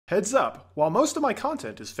Heads up, while most of my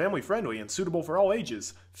content is family-friendly and suitable for all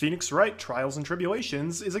ages, Phoenix Wright Trials and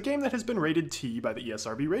Tribulations is a game that has been rated T by the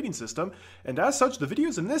ESRB rating system, and as such, the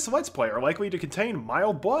videos in this Let's Play are likely to contain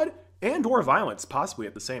mild blood and or violence, possibly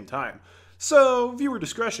at the same time. So, viewer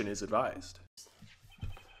discretion is advised.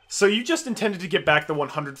 So you just intended to get back the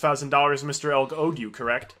 $100,000 Mr. Elg owed you,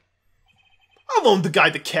 correct? I loaned the guy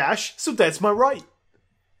the cash, so that's my right.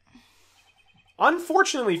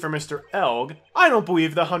 Unfortunately for Mr. Elg, I don't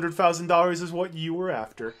believe the $100,000 is what you were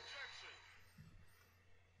after.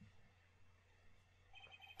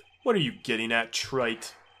 What are you getting at,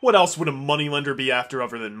 trite? What else would a moneylender be after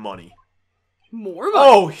other than money? More money?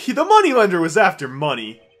 Oh, the moneylender was after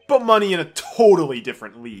money, but money in a totally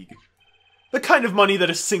different league. The kind of money that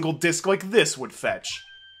a single disc like this would fetch.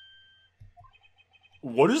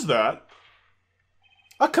 What is that?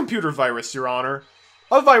 A computer virus, Your Honor.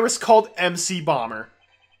 A virus called MC Bomber.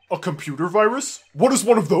 A computer virus? What does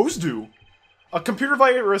one of those do? A computer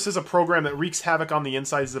virus is a program that wreaks havoc on the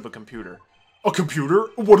insides of a computer. A computer?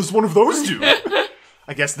 What does one of those do?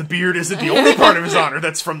 I guess the beard isn't the only part of His Honor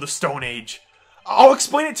that's from the Stone Age. I'll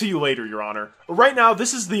explain it to you later, Your Honor. Right now,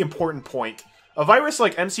 this is the important point. A virus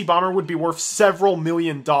like MC Bomber would be worth several $1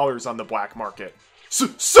 million on the black market.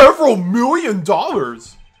 Several $1 million?!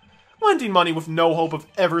 Lending money with no hope of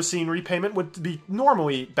ever seeing repayment would be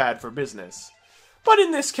normally bad for business. But in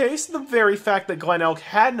this case, the very fact that Glenn Elk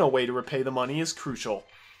had no way to repay the money is crucial.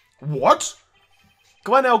 What?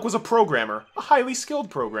 Glenn Elk was a programmer, a highly skilled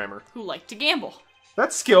programmer. Who liked to gamble.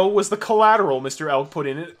 That skill was the collateral Mr. Elk put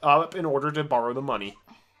in it up in order to borrow the money.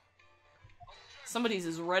 Somebody's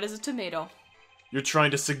as red as a tomato. You're trying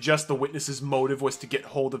to suggest the witness's motive was to get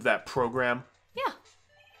hold of that program? Yeah.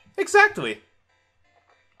 Exactly.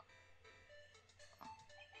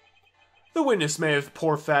 The witness may have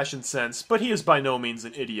poor fashion sense, but he is by no means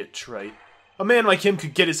an idiot, trite. A man like him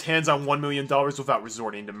could get his hands on $1 million without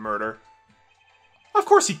resorting to murder. Of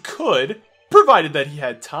course he could, provided that he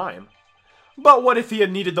had time. But what if he had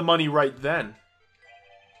needed the money right then?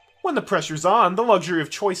 When the pressure's on, the luxury of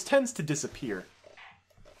choice tends to disappear.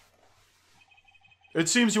 It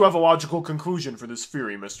seems you have a logical conclusion for this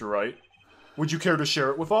theory, Mr. Wright. Would you care to share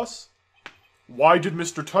it with us? Why did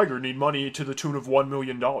Mr. Tiger need money to the tune of $1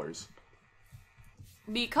 million?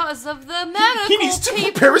 Because of the medical He needs to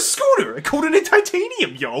repair a scooter, coated in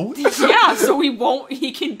titanium, yo! Yeah, so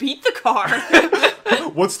he can beat the car.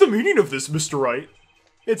 What's the meaning of this, Mr. Wright?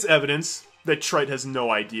 It's evidence that Trite has no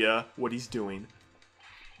idea what he's doing.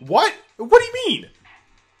 What? What do you mean?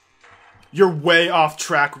 You're way off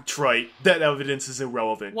track, Trite. That evidence is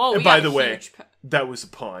irrelevant. Whoa, and by the way, that was a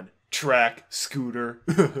pun. Track, scooter.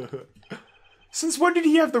 Since when did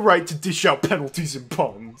he have the right to dish out penalties and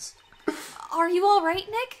puns? Are you alright,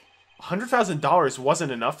 Nick? $100,000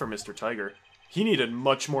 wasn't enough for Mr. Tiger. He needed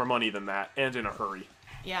much more money than that, and in a hurry.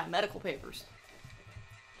 Yeah, medical papers.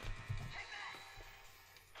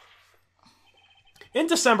 In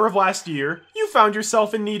December of last year, you found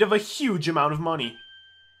yourself in need of a huge amount of money.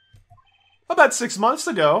 About 6 months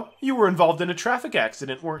ago, you were involved in a traffic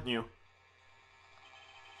accident, weren't you?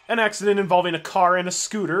 An accident involving a car and a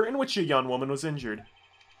scooter in which a young woman was injured.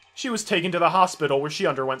 She was taken to the hospital where she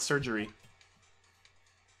underwent surgery.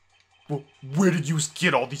 Well, where did you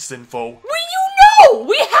get all this info? You know!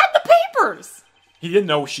 We had the papers! He didn't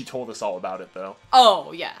know she told us all about it, though.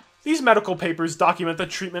 Oh, yeah. These medical papers document the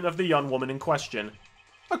treatment of the young woman in question.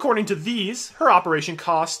 According to these, her operation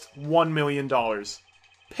cost $1 million.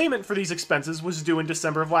 Payment for these expenses was due in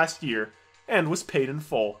December of last year, and was paid in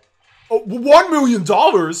full. Oh, $1 million?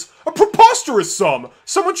 A preposterous sum!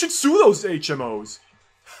 Someone should sue those HMOs.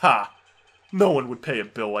 Ha! No one would pay a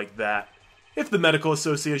bill like that. If the medical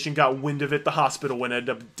association got wind of it, the hospital would end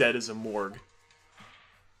up dead as a morgue.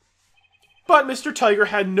 But Mr. Tiger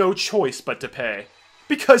had no choice but to pay,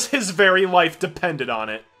 because his very life depended on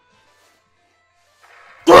it.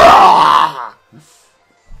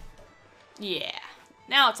 Yeah.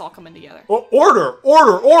 Now it's all coming together. Order!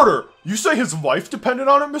 Order! Order! You say his life depended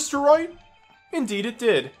on it, Mr. Wright? Indeed it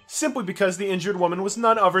did, simply because the injured woman was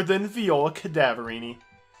none other than Viola Cadaverini.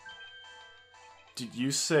 Did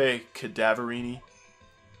you say Cadaverini?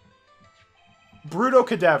 Bruto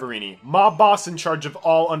Cadaverini, mob boss in charge of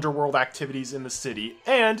all underworld activities in the city,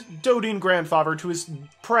 and doting grandfather to his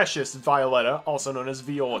precious Violetta, also known as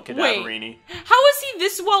Viola Cadaverini. Wait, how is he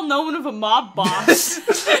this well known of a mob boss?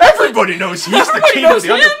 Everybody knows he's the king of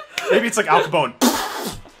the underworld. Maybe it's like Al Capone.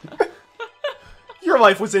 Your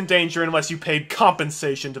life was in danger unless you paid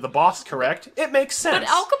compensation to the boss, correct? It makes sense.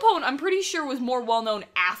 But Al Capone, I'm pretty sure, was more well-known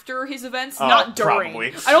after his events, not during.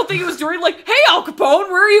 Probably. I don't think it was during, like, hey, Al Capone,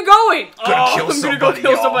 where are you going? I'm gonna go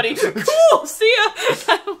kill somebody. Cool, see ya!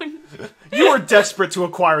 were desperate to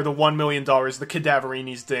acquire the $1 million the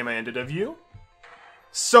Cadaverinis demanded of you.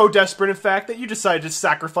 So desperate, in fact, that you decided to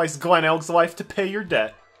sacrifice Glen Elg's life to pay your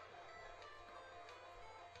debt.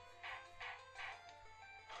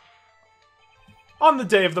 On the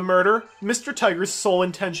day of the murder, Mr. Tiger's sole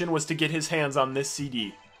intention was to get his hands on this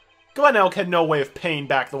CD. Glen Elg had no way of paying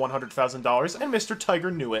back the $100,000, and Mr.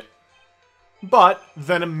 Tiger knew it. But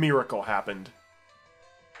then a miracle happened.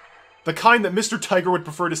 The kind that Mr. Tiger would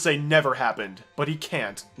prefer to say never happened, but he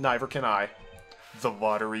can't, neither can I. The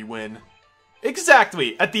lottery win.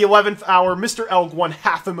 Exactly! At the 11th hour, Mr. Elg won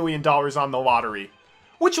 $500,000 on the lottery,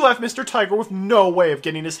 which left Mr. Tiger with no way of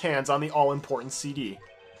getting his hands on the all-important CD.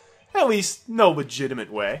 At least, no legitimate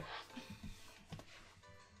way.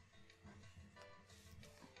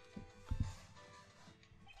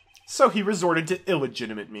 So he resorted to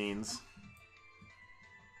illegitimate means.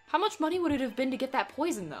 How much money would it have been to get that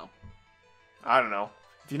poison, though? I don't know.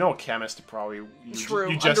 If you know a chemist, probably... True.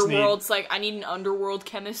 You just Underworld's like, I need an underworld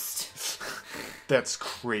chemist. That's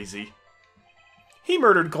crazy. He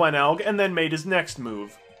murdered Glen Elg and then made his next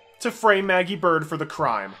move. To frame Maggie Bird for the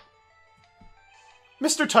crime.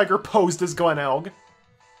 Mr. Tiger posed as Glen Elg,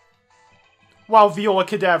 while Viola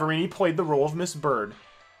Cadaverini played the role of Miss Bird.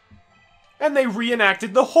 And they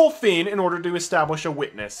reenacted the whole thing in order to establish a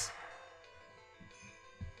witness.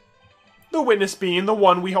 The witness being the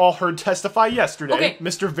one we all heard testify yesterday, okay,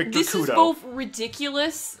 Mr. Victor this Kudo. This is both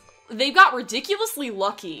ridiculous. They got ridiculously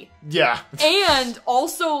lucky. Yeah. And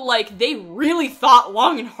also, like, they really thought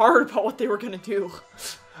long and hard about what they were gonna do.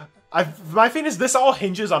 My thing is, this all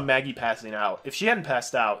hinges on Maggie passing out. If she hadn't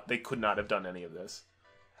passed out, they could not have done any of this.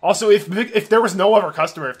 Also, if there was no other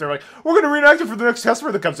customer, if they're like, we're going to reenact it for the next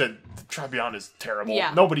customer that comes in, the Tribulations is terrible.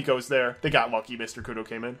 Yeah. Nobody goes there. They got lucky Mr. Kudo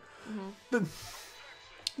came in. Mm-hmm.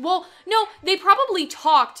 Well, no, they probably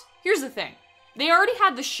talked... Here's the thing. They already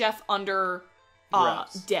had the chef under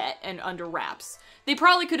debt and under wraps. They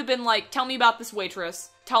probably could have been like, tell me about this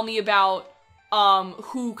waitress. Tell me about...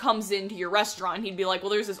 who comes into your restaurant. And he'd be like, well,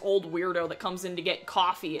 there's this old weirdo that comes in to get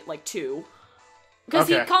coffee at, like, 2. Because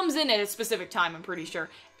he comes in at a specific time, I'm pretty sure.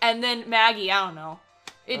 And then Maggie, I don't know.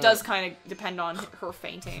 It does kind of depend on her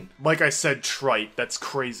fainting. Like I said, trite. That's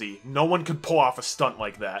crazy. No one could pull off a stunt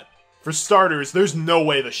like that. For starters, there's no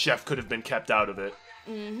way the chef could have been kept out of it.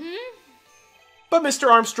 Mm-hmm. But Mr.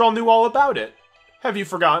 Armstrong knew all about it. Have you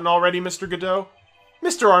forgotten already, Mr. Godot?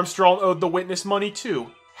 Mr. Armstrong owed the witness money,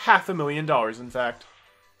 too. $500,000, in fact.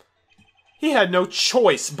 He had no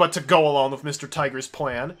choice but to go along with Mr. Tiger's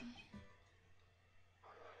plan.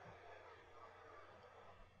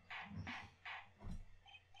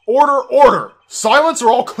 Order, order! Silence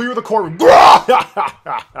or I'll clear the courtroom.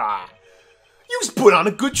 You's put on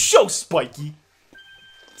a good show, Spiky.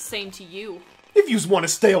 Same to you. If yous want to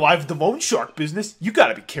stay alive in the loan shark business, you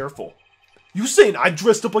gotta be careful. You saying I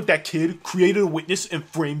dressed up like that kid, created a witness, and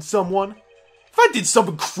framed someone? If I did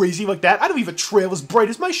something crazy like that, I'd leave a trail as bright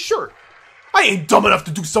as my shirt. I ain't dumb enough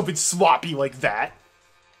to do something sloppy like that.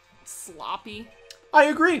 Sloppy? I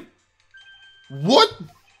agree. What?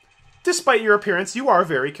 Despite your appearance, you are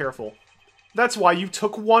very careful. That's why you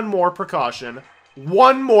took one more precaution.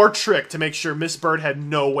 One more trick to make sure Miss Bird had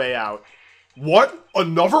no way out. What?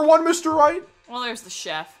 Another one, Mr. Wright? Well, there's the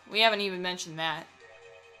chef. We haven't even mentioned that.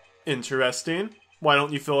 Interesting. Why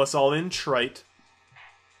don't you fill us all in, trite?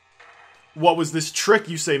 What was this trick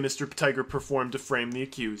you say Mr. Tiger performed to frame the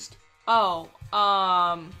accused? Oh,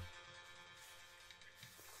 I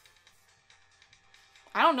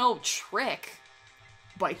don't know, trick.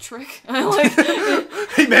 Bike trick? Like...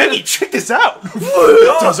 Hey Maggie, check this out!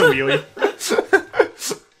 Does a wheelie.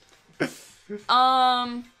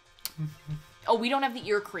 Oh, we don't have the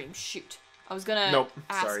ear cream. Shoot. I was gonna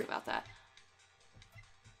ask about that.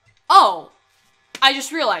 Oh! I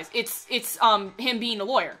just realized. It's him being a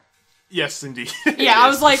lawyer. Yes, indeed. Yeah, I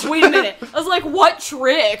was like, wait a minute. I was like, what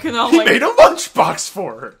trick? And I'm he like, made a lunchbox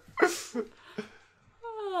for her.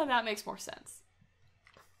 That makes more sense.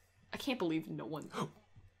 I can't believe no one...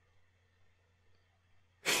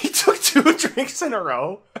 He took 2 drinks in a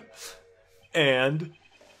row. And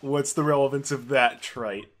what's the relevance of that,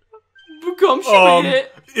 trite? Come show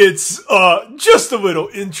it. It's, just a little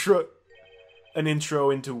intro. An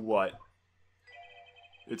intro into what?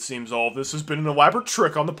 It seems all of this has been an elaborate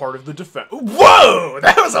trick on the part of the defense. Whoa!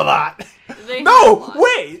 That was a lot! No!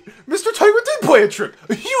 Wait! Mr. Tiger did play a trick!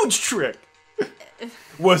 A huge trick!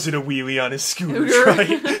 Was it a wheelie on his scooter,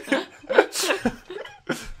 right?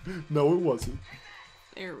 No, it wasn't.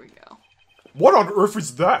 There we go. What on earth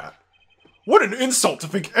is that? What an insult to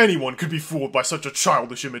think anyone could be fooled by such a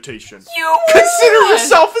childish imitation. You Consider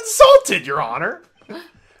yourself insulted, Your Honor!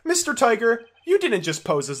 Mr. Tiger, You didn't just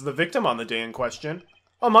pose as the victim on the day in question.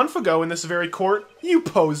 A month ago in this very court, you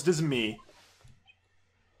posed as me.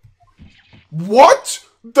 What?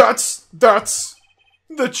 That's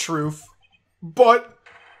the truth. But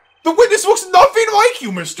the witness looks nothing like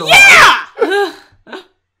you, Mr. Wright. Yeah!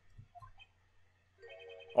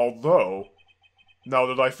 Although, now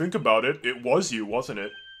that I think about it, it was you, wasn't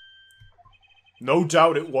it? No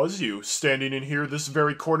doubt it was you, standing in here this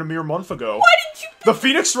very court a mere month ago. Why did you... The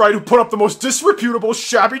Phoenix Wright who put up the most disreputable,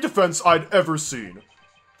 shabby defense I'd ever seen.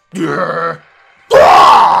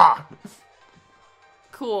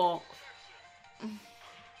 Cool.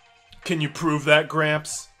 Can you prove that,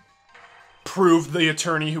 Gramps? Prove the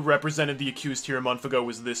attorney who represented the accused here a month ago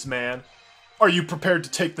was this man? Are you prepared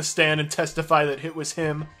to take the stand and testify that it was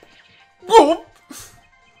him?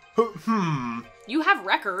 You have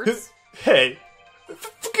records. Hey,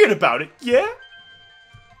 forget about it, yeah?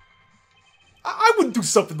 I wouldn't do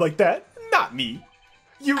something like that. Not me.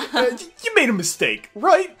 You made a mistake,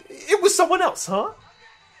 right? It was someone else, huh?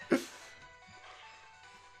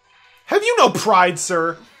 Have you no pride,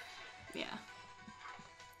 sir? Yeah.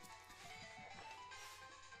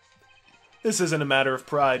 This isn't a matter of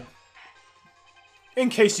pride. In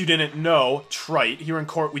case you didn't know, trite, here in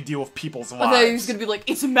court we deal with people's lives. I thought he was gonna be like,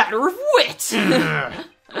 it's a matter of wit!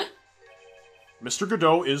 Mr.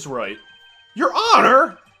 Godot is right. Your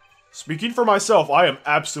Honor! Speaking for myself, I am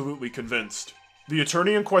absolutely convinced. The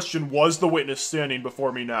attorney in question was the witness standing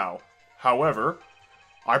before me now. However,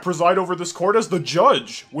 I preside over this court as the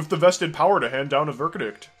judge, with the vested power to hand down a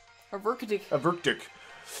verdict. A verdict. A verdict.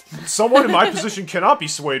 Someone in my position cannot be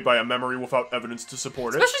swayed by a memory without evidence to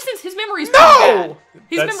support it. Especially since his memory's pretty bad.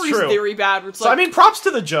 His That's memory's true. very bad. It's So, like, I mean, props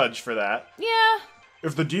to the judge for that. yeah.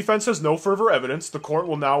 If the defense has no further evidence, the court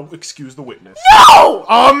will now excuse the witness. No!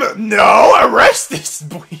 No! Arrest this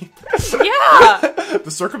bleep! Yeah! The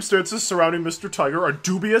circumstances surrounding Mr. Tiger are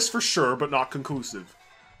dubious for sure, but not conclusive.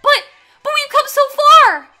 But we've come so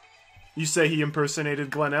far! You say he impersonated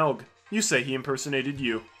Glenn Elg. You say he impersonated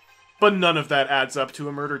you. But none of that adds up to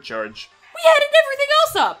a murder charge. We added everything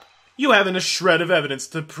else up! You haven't a shred of evidence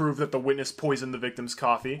to prove that the witness poisoned the victim's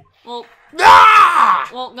coffee. Well,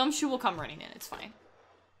 Gumshoe will come running in, it's fine.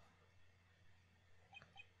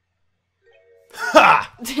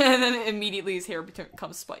 Ha! And then immediately his hair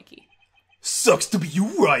becomes spiky. Sucks to be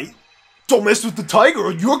you, right? Don't mess with the tiger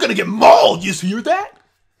or you're gonna get mauled, you hear that?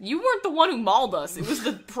 You weren't the one who mauled us, it was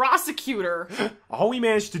the prosecutor. All we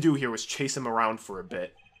managed to do here was chase him around for a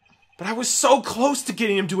bit. But I was so close to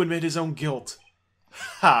getting him to admit his own guilt.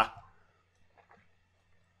 Ha!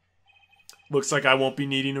 Looks like I won't be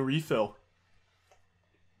needing a refill.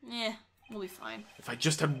 We'll be fine. If I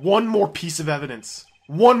just had one more piece of evidence.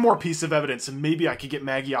 One more piece of evidence and maybe I could get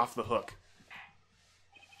Maggie off the hook.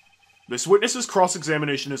 This witness's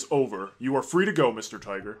cross-examination is over. You are free to go, Mr.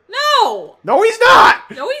 Tiger. No! No, he's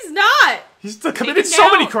not! No, he's not! He's committed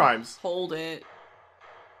so many crimes. Hold it.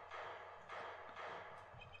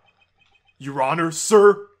 Your Honor,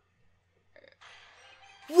 sir.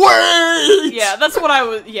 Wait! Yeah, that's what I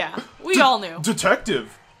was. Yeah, we all knew.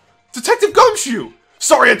 Detective Gumshoe.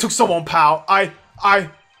 Sorry I took so long, pal. I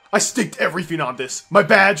staked everything on this. My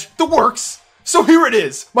badge, the works. So here it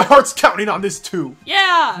is. My heart's counting on this too.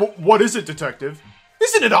 Yeah. What is it, Detective?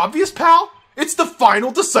 Isn't it obvious, pal? It's the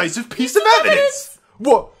final decisive piece of evidence.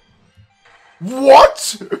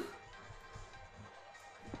 What?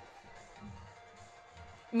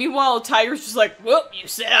 Meanwhile, Tiger's just like, well, you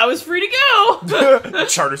said I was free to go.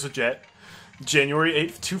 Charters a jet. January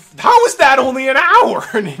 8th, How is that only an hour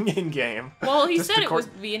in-game? Well, he said it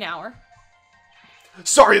would be an hour.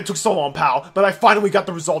 Sorry it took so long, pal, but I finally got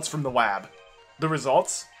the results from the lab. The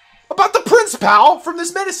results? About the prince, pal, from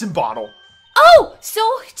this medicine bottle. Oh, so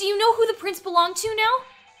do you know who the prince belonged to now?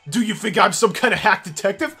 Do you think I'm some kind of hack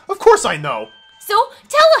detective? Of course I know. So,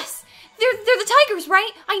 tell us! They're the tigers,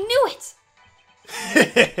 right? I knew it!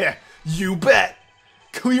 You bet.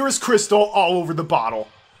 Clear as crystal all over the bottle.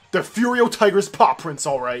 They're Furio Tiger's paw prints,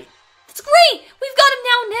 alright. That's great! We've got him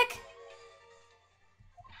now, Nick!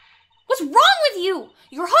 What's wrong with you?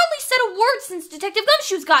 You're hardly said a word since Detective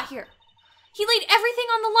Gumshoe's got here. He laid everything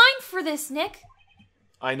on the line for this, Nick.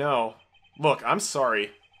 I know. Look, I'm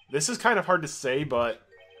sorry. This is kind of hard to say, but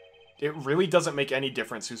it really doesn't make any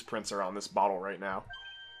difference whose prints are on this bottle right now.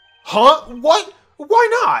 Huh? What? Why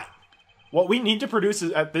not? What we need to produce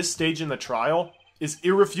at this stage in the trial is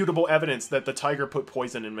irrefutable evidence that the tiger put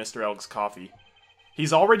poison in Mr. Elg's coffee.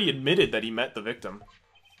 He's already admitted that he met the victim.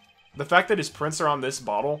 The fact that his prints are on this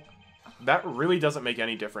bottle, that really doesn't make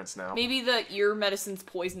any difference now. Maybe the ear medicine's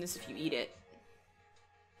poisonous if you eat it.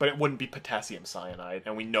 But it wouldn't be potassium cyanide,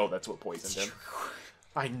 and we know that's what poisoned him.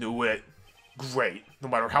 I knew it. Great. No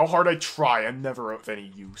matter how hard I try, I'm never of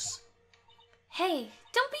any use. Hey,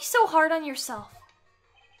 don't be so hard on yourself.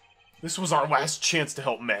 This was our last chance to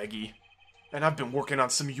help Maggie. And I've been working on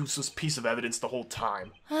some useless piece of evidence the whole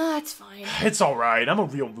time. It's fine. It's alright, I'm a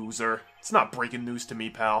real loser. It's not breaking news to me,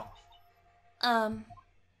 pal.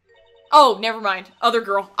 Oh, never mind. Other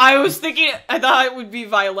girl. I thought it would be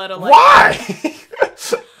Violetta. Like, Why?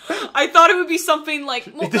 I thought it would be something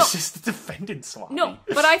like... Well, This is the defendant's lobby. no,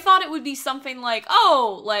 but I thought it would be something like,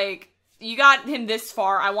 oh, like, you got him this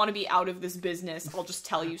far, I want to be out of this business, I'll just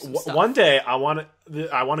tell you some stuff. One day, I want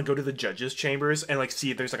to go to the judges' chambers and, like,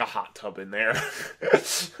 see if there's, like, a hot tub in there.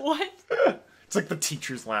 What? It's like the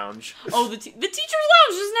teacher's lounge. Oh, the teacher's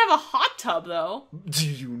lounge doesn't have a hot tub, though. Do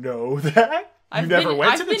you know that? I've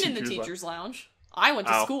been in the teacher's lounge. I went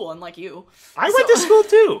to school, unlike you. I went to school,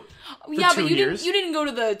 too. Yeah, but you didn't go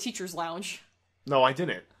to the teacher's lounge. No, I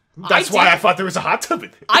didn't. That's why I thought there was a hot tub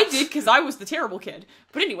in there. I did, because I was the terrible kid.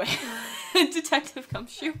 But anyway, Detective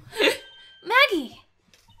Gumshoe. Maggie!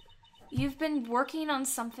 You've been working on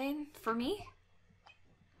something for me?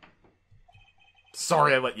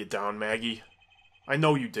 Sorry I let you down, Maggie. I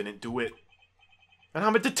know you didn't do it. And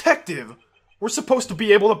I'm a detective! We're supposed to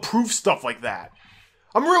be able to prove stuff like that.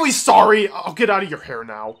 I'm really sorry! I'll get out of your hair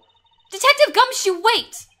now. Detective Gumshoe,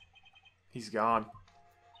 wait! He's gone.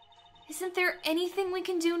 Isn't there anything we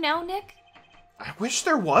can do now, Nick? I wish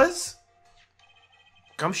there was.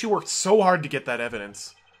 Gumshoe worked so hard to get that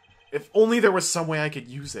evidence. If only there was some way I could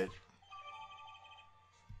use it.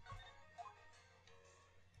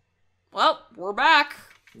 Well, we're back.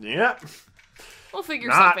 Yep. We'll figure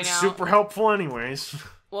Not something out. super helpful anyways.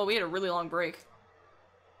 Well, we had a really long break.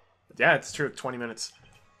 Yeah, it's true. 20 minutes.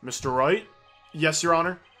 Mr. Wright? Yes, Your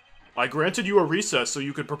Honor? I granted you a recess so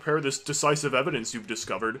you could prepare this decisive evidence you've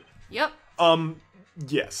discovered. Yep.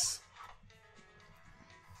 Yes.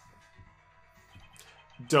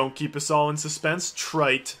 Don't keep us all in suspense.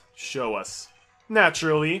 Trite. Show us.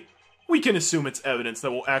 Naturally, we can assume it's evidence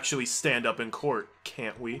that will actually stand up in court,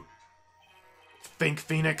 can't we? Think,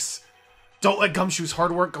 Phoenix. Don't let Gumshoe's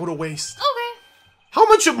hard work go to waste. Okay. How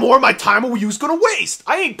much more of my time are you gonna waste?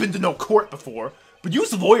 I ain't been to no court before, but you's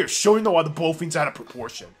the lawyers sure know why the blowfiend's out of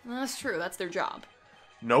proportion. That's true, that's their job.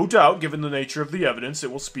 No doubt, given the nature of the evidence,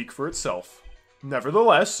 it will speak for itself.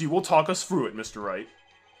 Nevertheless, you will talk us through it, Mr. Wright.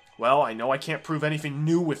 Well, I know I can't prove anything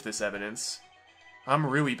new with this evidence. I'm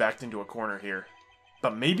really backed into a corner here.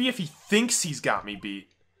 But maybe if he thinks he's got me beat,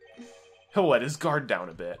 he'll let his guard down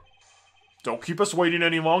a bit. Don't keep us waiting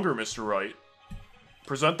any longer, Mr. Wright.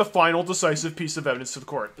 Present the final decisive piece of evidence to the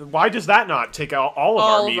court. Why does that not take out all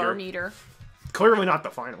of our meter? Clearly not the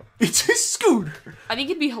final. It's his scooter. I think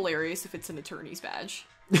it'd be hilarious if it's an attorney's badge.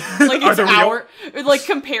 Like, it's like,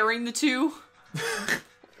 comparing the two.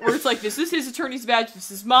 Where it's like, this is his attorney's badge, this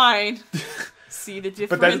is mine. See the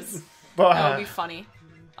difference? That would be funny.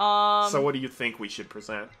 So what do you think we should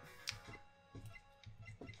present?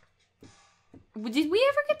 Did we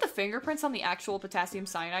ever get the fingerprints on the actual potassium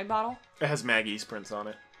cyanide bottle? It has Maggie's prints on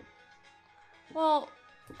it. Well,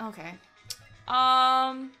 okay.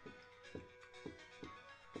 I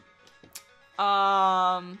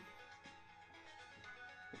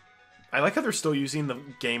like how they're still using the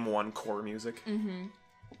Game 1 core music. Mm-hmm.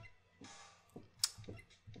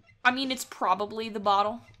 I mean, it's probably the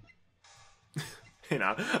bottle. You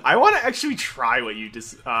know, I want to actually try what you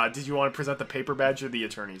just... did you want to present the paper badge or the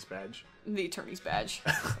attorney's badge? The attorney's badge.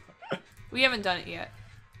 We haven't done it yet.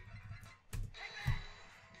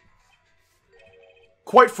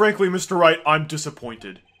 Quite frankly, Mr. Wright, I'm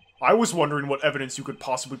disappointed. I was wondering what evidence you could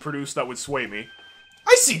possibly produce that would sway me.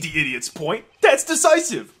 I see the idiot's point. That's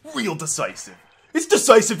decisive. Real decisive. It's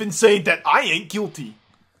decisive in saying that I ain't guilty.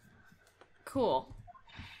 Cool.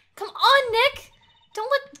 Come on, Nick!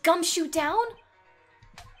 Don't let Gumshoe down!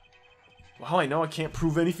 Well, I know I can't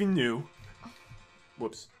prove anything new.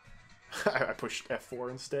 Whoops. I pushed F4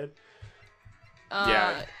 instead.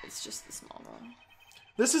 Yeah. It's just the small one.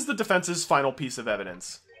 This is the defense's final piece of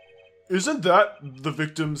evidence. Isn't that the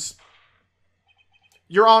victim's...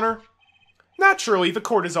 Your Honor, naturally, the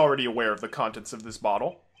court is already aware of the contents of this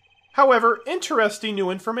bottle. However, interesting new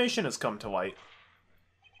information has come to light.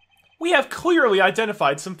 We have clearly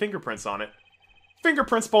identified some fingerprints on it.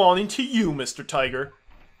 Fingerprints belonging to you, Mr. Tiger.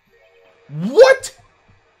 What?!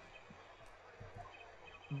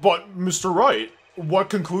 But, Mr. Wright, what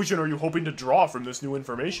conclusion are you hoping to draw from this new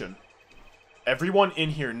information? Everyone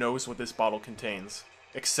in here knows what this bottle contains.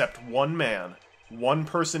 Except one man. One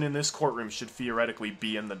person in this courtroom should theoretically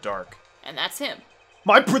be in the dark. And that's him.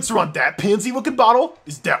 My prints are on that pansy-looking bottle?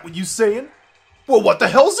 Is that what you saying? Well, what the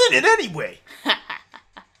hell's in it anyway?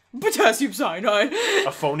 Potassium cyanide.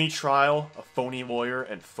 A phony trial, a phony lawyer,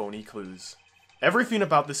 and phony clues. Everything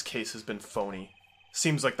about this case has been phony.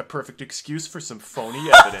 Seems like the perfect excuse for some phony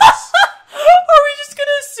evidence. Are we just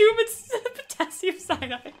gonna assume it's potassium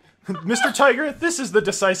cyanide? Mr. Tiger, this is the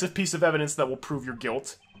decisive piece of evidence that will prove your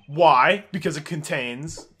guilt. Why? Because it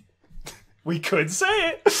contains... We could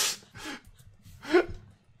say it!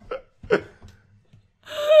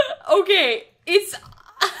 Okay, it's...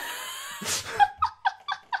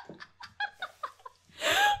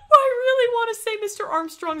 I really want to say Mr.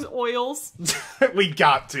 Armstrong's oils. We've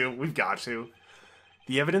got to.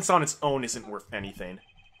 The evidence on its own isn't worth anything.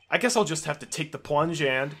 I guess I'll just have to take the plunge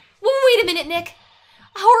and... Well, wait a minute, Nick.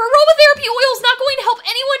 Our aromatherapy oil's not going to help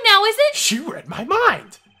anyone now, is it? She read my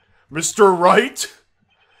mind! Mr. Wright,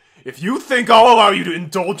 if you think I'll allow you to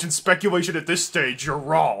indulge in speculation at this stage, you're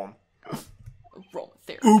wrong.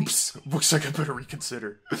 Aromatherapy. Oops, looks like I better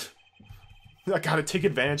reconsider. I gotta take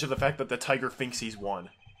advantage of the fact that the tiger thinks he's won,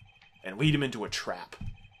 and lead him into a trap.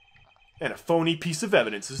 And a phony piece of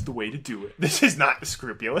evidence is the way to do it. This is not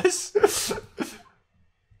scrupulous.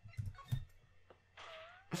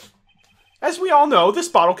 As we all know, this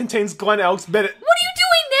bottle contains Glen Elk's Bennett. What are you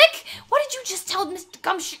doing, Nick? What did you just tell Mr.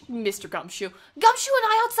 Gumshoe? Mr. Gumshoe. Gumshoe and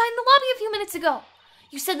I outside in the lobby a few minutes ago.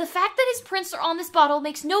 You said the fact that his prints are on this bottle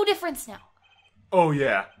makes no difference now. Oh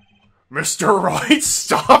yeah. Mr. Wright,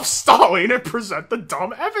 stop stalling and present the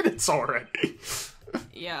dumb evidence already.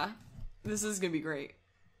 Yeah, this is gonna be great.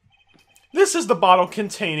 This is the bottle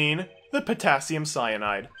containing the potassium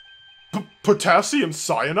cyanide. Potassium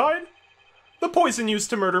cyanide? The poison used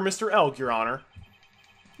to murder Mr. Elk, Your Honor.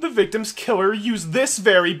 The victim's killer used this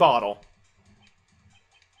very bottle.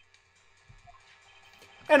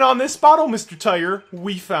 And on this bottle, Mr. Tiger,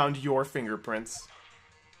 we found your fingerprints.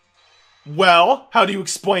 Well, how do you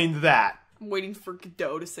explain that? I'm waiting for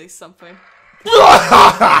Godot to say something. You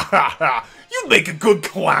make a good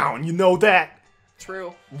clown, you know that?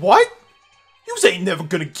 True. What? Yous ain't never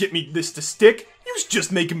gonna get me this to stick. Yous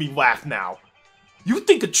just making me laugh now. You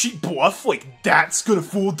think a cheap bluff like that's gonna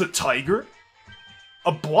fool the tiger?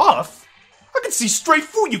 A bluff? I can see straight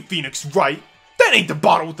through you, Phoenix Wright. That ain't the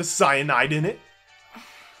bottle with the cyanide in it.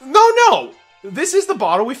 No. This is the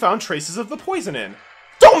bottle we found traces of the poison in.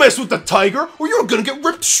 Don't mess with the tiger, or you're gonna get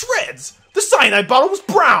ripped to shreds. The cyanide bottle was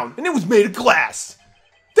brown, and it was made of glass.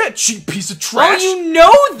 That cheap piece of trash. Oh, you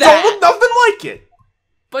know that! Don't look nothing like it.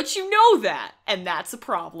 But you know that, and that's a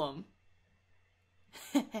problem.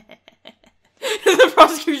 The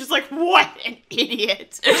prosecutor's just like, what an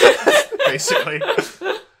idiot. Basically.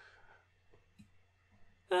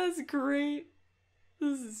 That's great.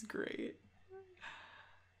 This is great.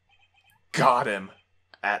 Got him.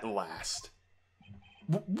 At last.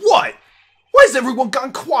 What? Why has everyone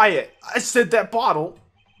gone quiet? I said that bottle.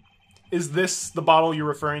 Is this the bottle you're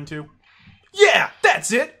referring to? Yeah,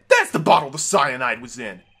 that's it. That's the bottle the cyanide was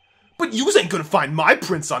in. But yous ain't gonna find my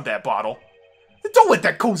prints on that bottle. Don't let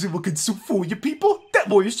that cozy looking suit fool you, people. That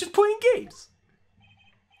lawyer's just playing games.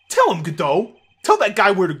 Tell him, Godot. Tell that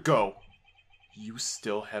guy where to go. You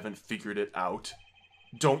still haven't figured it out.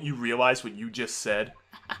 Don't you realize what you just said?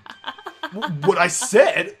 What I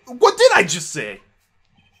said? What did I just say?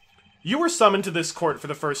 You were summoned to this court for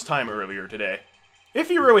the first time earlier today. If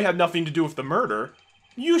you really had nothing to do with the murder,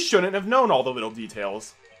 you shouldn't have known all the little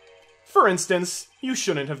details. For instance, you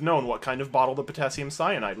shouldn't have known what kind of bottle the potassium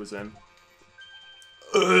cyanide was in.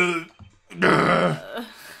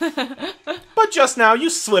 But just now, you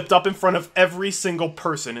slipped up in front of every single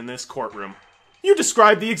person in this courtroom. You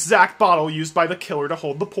described the exact bottle used by the killer to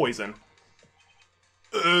hold the poison.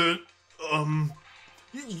 You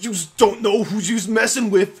don't know who you's messing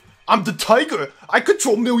with. I'm the tiger. I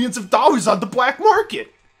control millions of dollars on the black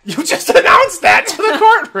market. You just announced that to the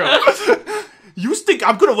courtroom. You think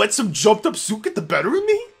I'm gonna let some jumped up suit get the better of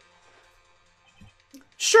me?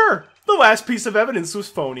 Sure, the last piece of evidence was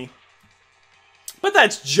phony. But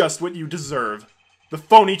that's just what you deserve. The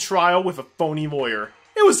phony trial with a phony lawyer.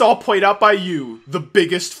 It was all played out by you, the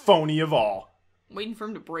biggest phony of all. I'm waiting for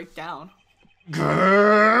him to break down.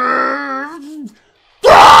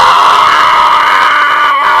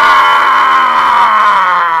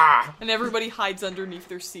 And everybody hides underneath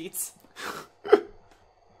their seats.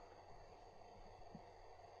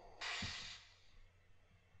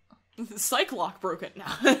 The psych lock broke it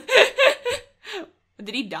now.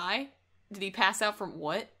 Did he die? Did he pass out from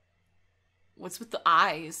what? What's with the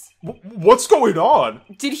eyes? What's going on?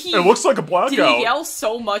 Did he? It looks like a blackout. Did he yell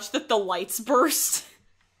so much that the lights burst?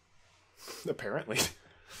 Apparently.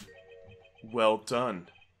 Well done,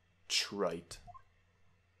 Trite.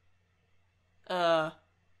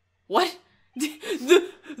 What?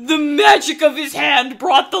 The magic of his hand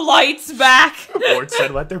brought the lights back. Lord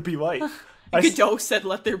said, let there be light. Godot said,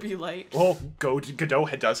 let there be light. Well, Godot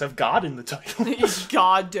does have God in the title.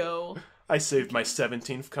 Godot. I saved my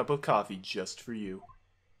 17th cup of coffee just for you.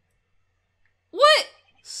 What?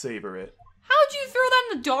 Savor it. How'd you throw that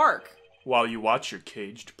in the dark? While you watch your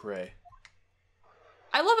caged prey.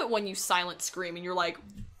 I love it when you silent scream and you're like...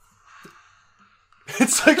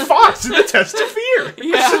 It's like Fox in the Test of Fear!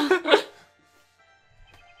 Yeah.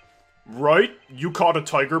 Right? You caught a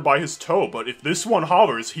tiger by his toe, but if this one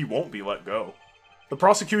hollers, he won't be let go. The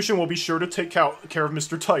prosecution will be sure to take care of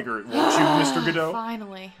Mr. Tiger, won't you, Mr. Godot?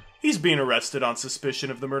 Finally. He's being arrested on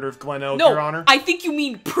suspicion of the murder of Glen Elg, No, Your Honor. I think you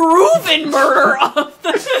mean proven murder of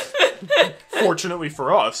the... Fortunately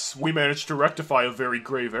for us, we managed to rectify a very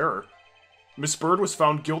grave error. Miss Bird was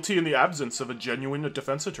found guilty in the absence of a genuine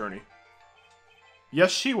defense attorney.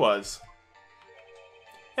 Yes, she was.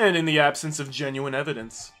 And in the absence of genuine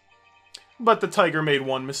evidence. But the tiger made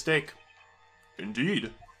one mistake.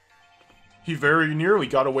 Indeed. He very nearly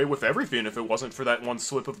got away with everything if it wasn't for that one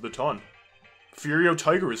slip of the tongue. Furio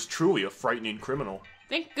Tiger is truly a frightening criminal.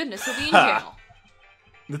 Thank goodness he'll be in jail.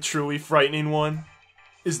 The truly frightening one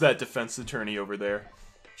is that defense attorney over there.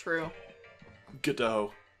 True.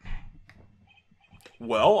 Godot.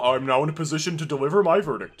 Well, I'm now in a position to deliver my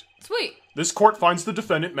verdict. Sweet. This court finds the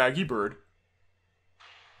defendant, Maggie Bird.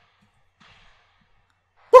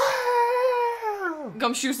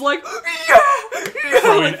 Gumshoe's like, yeah!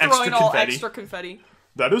 Throwing Like, extra all confetti. extra confetti.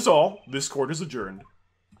 That is all. This court is adjourned.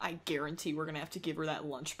 I guarantee we're gonna have to give her that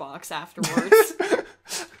lunchbox afterwards.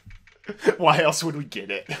 Why else would we get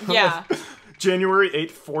it? Yeah. January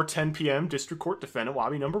 8th, 4:10 p.m., District Court, Defendant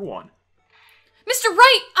Lobby Number 1. Mr.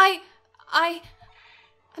 Wright,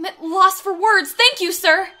 I'm at loss for words. Thank you,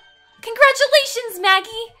 sir. Congratulations,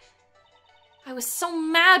 Maggie. I was so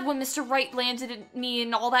mad when Mr. Wright landed me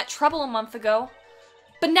in all that trouble a month ago.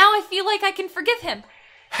 But now I feel like I can forgive him.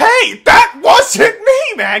 Hey, that wasn't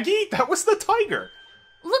me, Maggie! That was the tiger!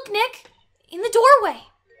 Look, Nick, in the doorway.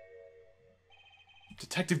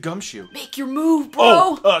 Detective Gumshoe. Make your move,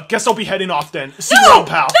 bro! Guess I'll be heading off then. See you around,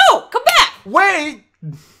 pal. No! Come back! Wait!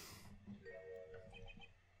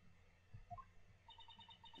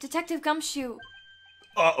 Detective Gumshoe,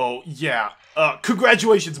 Uh-oh, yeah.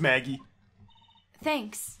 Congratulations, Maggie.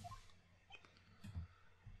 thanks.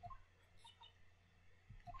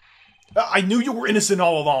 I knew you were innocent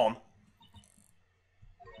all along.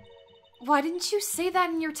 Why didn't you say that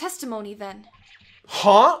in your testimony, then?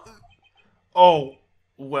 Huh? Oh,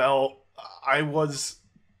 well, I was...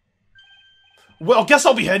 Well, guess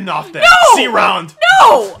I'll be heading off then. No! See you around.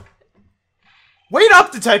 No! Wait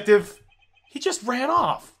up, Detective. He just ran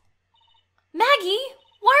off. Maggie,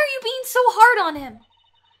 why are you being so hard on him?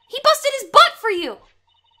 He busted his butt for you.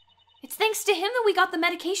 It's thanks to him that we got the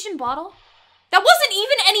medication bottle. That wasn't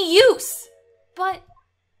even any use. But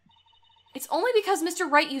it's only because Mr.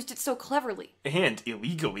 Wright used it so cleverly. And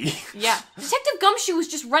illegally. Yeah. Detective Gumshoe was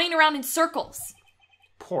just running around in circles.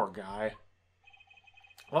 Poor guy.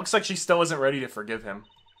 Looks like she still isn't ready to forgive him.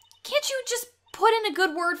 Can't you just put in a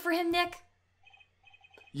good word for him, Nick?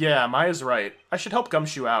 Yeah, Maya's right. I should help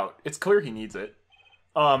Gumshoe out. It's clear he needs it.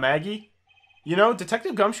 Maggie? You know,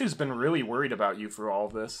 Detective Gumshoe's been really worried about you for all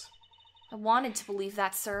of this. I wanted to believe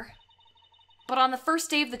that, sir. But on the first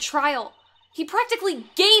day of the trial, he practically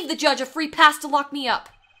gave the judge a free pass to lock me up.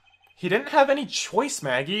 He didn't have any choice,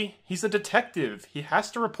 Maggie. He's a detective. He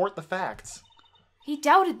has to report the facts. He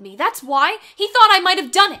doubted me. That's why. He thought I might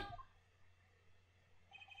have done it.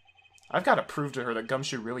 I've got to prove to her that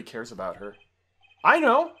Gumshoe really cares about her. I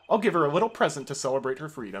know. I'll give her a little present to celebrate her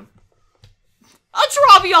freedom. A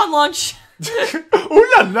Travi on lunch! Ooh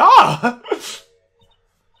la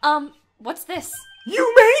la! What's this?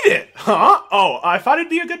 You made it! Huh? Oh, I thought it'd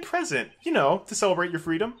be a good present. You know, to celebrate your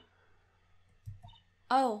freedom.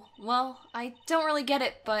 Oh, well, I don't really get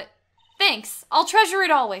it, but thanks. I'll treasure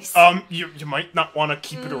it always. You might not want to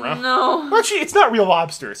keep it around. No. Actually, it's not real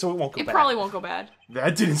lobster, so it won't go It bad. probably won't go bad.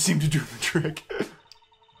 That didn't seem to do the trick.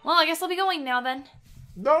 Well, I guess I'll be going now then.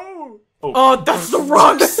 No! Oh, that's the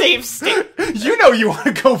wrong save state! You know you want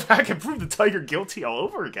to go back and prove the tiger guilty all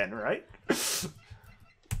over again, right?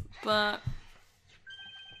 But...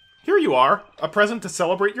 Here you are, a present to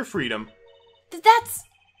celebrate your freedom. That's...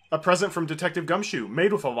 A present from Detective Gumshoe,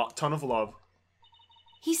 made with a ton of love.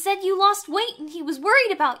 He said you lost weight and he was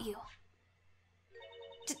worried about you.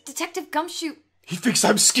 Detective Gumshoe... He thinks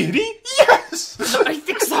I'm skinny? Yes! I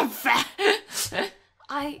think I'm fat!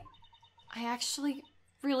 I actually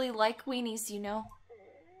really like weenies, you know.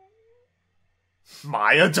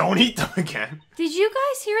 Maya, don't eat them again. Did you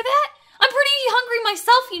guys hear that? I'm pretty hungry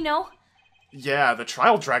myself, you know. Yeah, the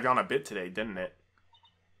trial dragged on a bit today, didn't it?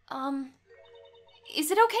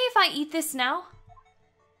 Is it okay if I eat this now?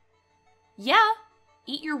 Yeah.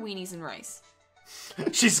 Eat your weenies and rice.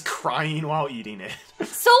 She's crying while eating it.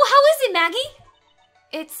 So, how is it, Maggie?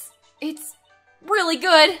 It's really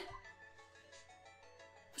good.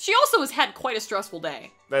 She also has had quite a stressful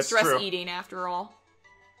day. That's Stress true. eating, after all.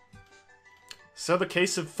 So the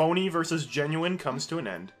case of phony versus genuine comes to an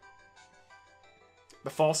end. The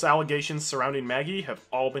false allegations surrounding Maggie have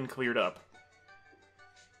all been cleared up.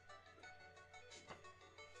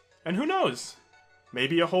 And who knows?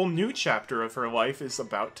 Maybe a whole new chapter of her life is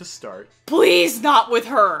about to start. Please, not with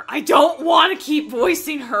her. I don't want to keep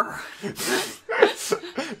voicing her.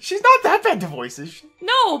 She's not that bad to voice, is she?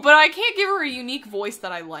 No, but I can't give her a unique voice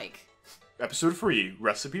that I like. Episode 3,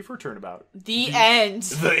 Recipe for Turnabout. The end.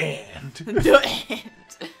 The end. The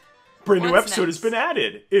end. Brand new What's episode next? has been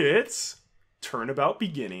added. It's Turnabout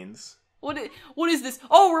Beginnings. What is this?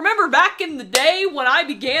 Oh, remember back in the day when I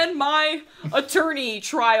began my attorney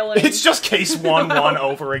trial? And It's just case 1-1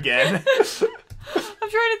 over again. I'm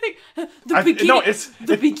trying to think.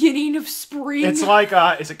 The beginning of spring. It's like,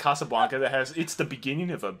 is it Casablanca that has, it's the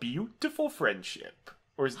beginning of a beautiful friendship?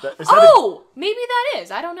 Or is that Oh! Maybe that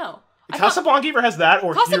is. I don't know. Casablanca either has that,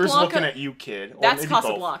 or Here's Casablanca- Looking at You, Kid. Or That's maybe both.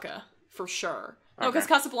 Casablanca. For sure. No, Okay. because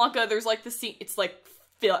Casablanca, there's like the scene, it's like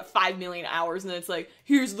 5 million hours, and then it's like,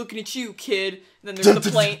 here's looking at you, kid. And then there's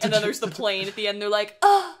the plane, and then there's the plane at the end. They're like,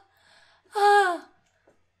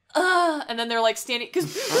 and then they're like standing.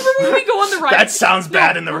 Because remember when we go on the ride? That sounds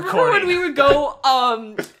bad in the Remember recording. when we would go?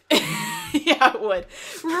 Yeah, it would.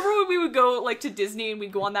 Remember when we would go like to Disney and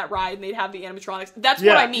we'd go on that ride and they'd have the animatronics? That's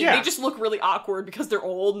what I mean. yeah. They just look really awkward because they're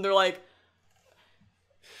old and they're like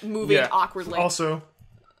moving awkwardly. Also,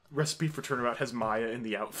 Recipe for Turnabout has Maya in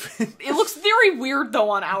the outfit. It looks very weird though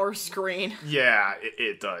on our screen. Yeah,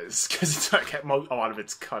 it does. Because it's like a lot of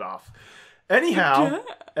it's cut off. Anyhow,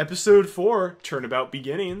 episode 4, Turnabout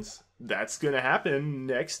Beginnings. That's gonna happen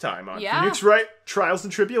next time on Phoenix Wright Trials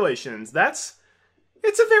and Tribulations.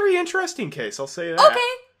 It's a very interesting case, I'll say that. Okay.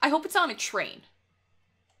 I hope it's on a train.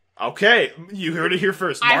 Okay, you heard it here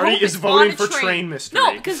first. I Marty hope is it's voting on a for train mystery.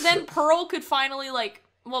 No, because then Pearl could finally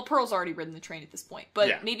well, Pearl's already ridden the train at this point, but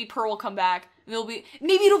Yeah. maybe Pearl will come back and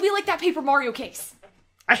maybe it'll be like that Paper Mario case.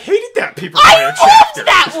 I hated that Paper I Mario loved chapter.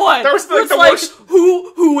 that one. That was Where like it's the worst.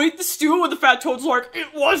 Who ate the stew? And the fat toad's like, it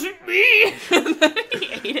wasn't me. And then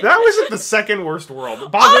he ate it. That was the second worst world.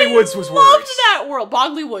 Bogley Woods was I loved worse. that world.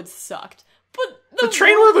 Bogley Woods sucked, but The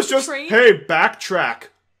train world was of the just, train- hey, backtrack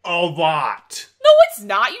a lot. No, it's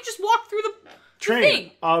not. You just walk through the Train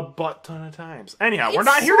thing. a butt ton of times. Anyhow, we're It's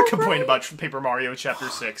not here to so complain great. about Paper Mario Chapter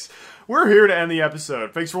 6. We're here to end the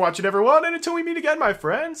episode. Thanks for watching, everyone, and until we meet again, my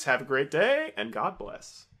friends, have a great day, and God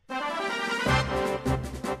bless.